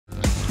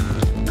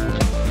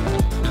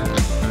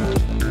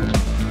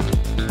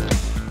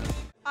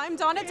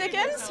Donna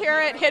Dickens here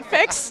at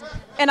HitFix,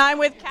 and I'm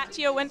with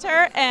Katia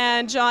Winter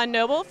and John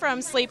Noble from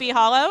Sleepy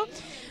Hollow.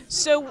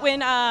 So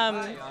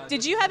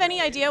did you have any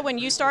idea when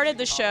you started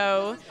the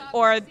show,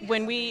 or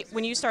when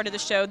you started the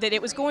show, that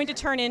it was going to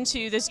turn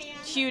into this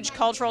huge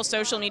cultural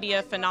social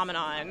media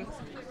phenomenon?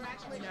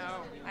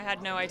 No, I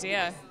had no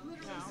idea.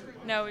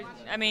 No,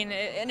 I mean,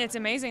 and it's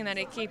amazing that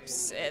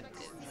it's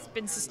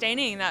been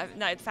sustaining,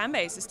 that fan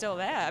base is still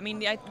there. I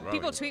mean,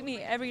 people tweet me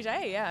every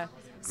day,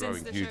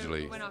 since the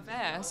show went off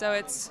air. So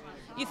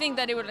you think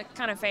that it would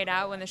kind of fade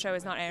out when the show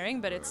is not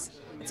airing, but it's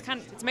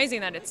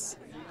amazing that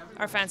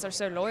our fans are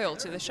so loyal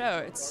to the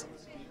show.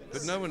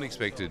 But no one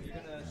expected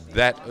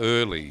that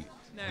early,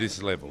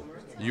 this level.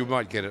 You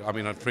might get it. I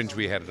mean, on Fringe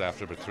we had it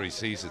after about 3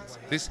 seasons.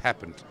 This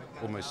happened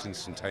almost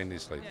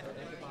instantaneously. Yeah.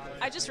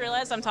 I just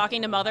realized I'm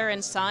talking to mother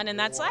and son, and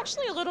that's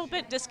actually a little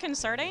bit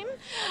disconcerting.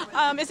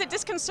 Is it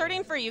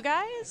disconcerting for you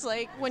guys,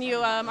 like when you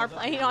are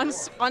playing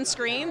on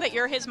screen, that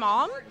you're his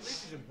mom?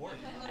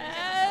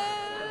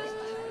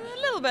 A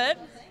little bit.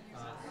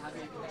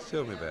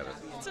 Tell me about it.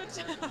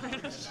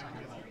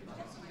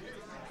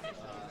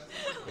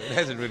 It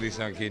hasn't really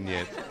sunk in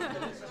yet.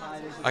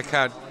 I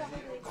can't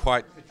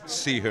quite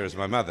see her as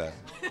my mother.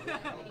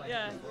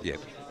 Yeah.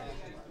 Yet.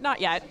 Not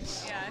yet.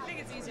 Yeah, I think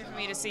it's easier for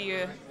me to see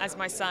you as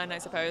my son, I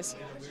suppose.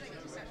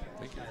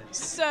 Thank you.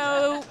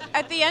 So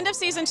at the end of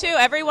season 2,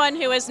 everyone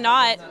who is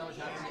not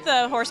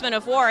the Horsemen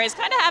of War is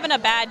kind of having a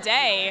bad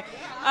day.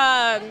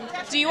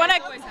 Do you want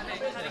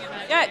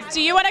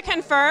to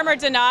confirm or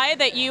deny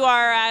that you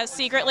are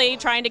secretly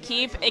trying to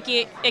keep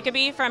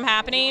Ickaby from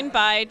happening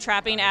by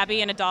trapping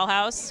Abby in a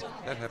dollhouse?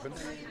 That happened.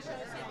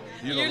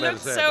 You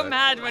looked so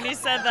mad when you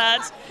said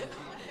that.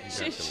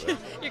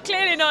 You're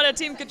clearly not a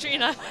Team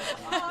Katrina.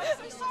 Oh,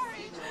 I'm so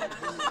sorry.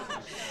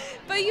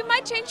 But you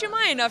might change your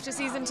mind after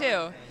season 2.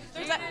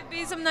 There's going to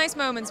be some nice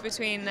moments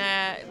between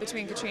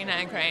Katrina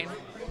and Crane,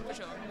 for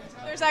sure.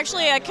 There's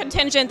actually a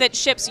contingent that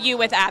ships you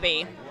with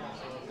Abby.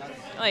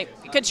 Like,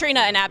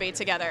 Katrina and Abby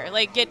together.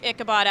 Like, get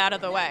Ichabod out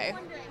of the way.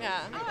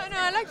 Yeah. Oh, no,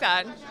 I like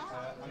that.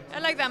 I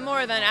like that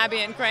more than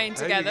Abby and Crane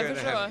together, for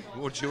sure. Have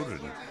more children.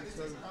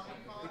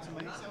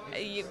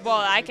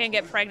 Well, I can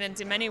get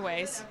pregnant in many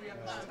ways.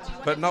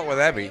 But not with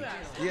Abby.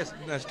 Yes,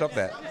 no, stop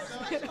that.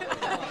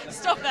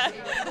 Stop that.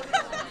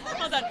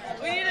 Hold on.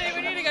 We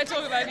need to go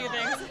talk about a few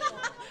things.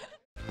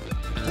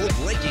 For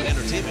breaking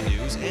entertainment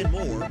news and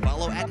more,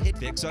 follow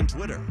 @HitFix on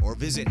Twitter or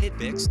visit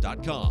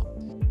hitfix.com.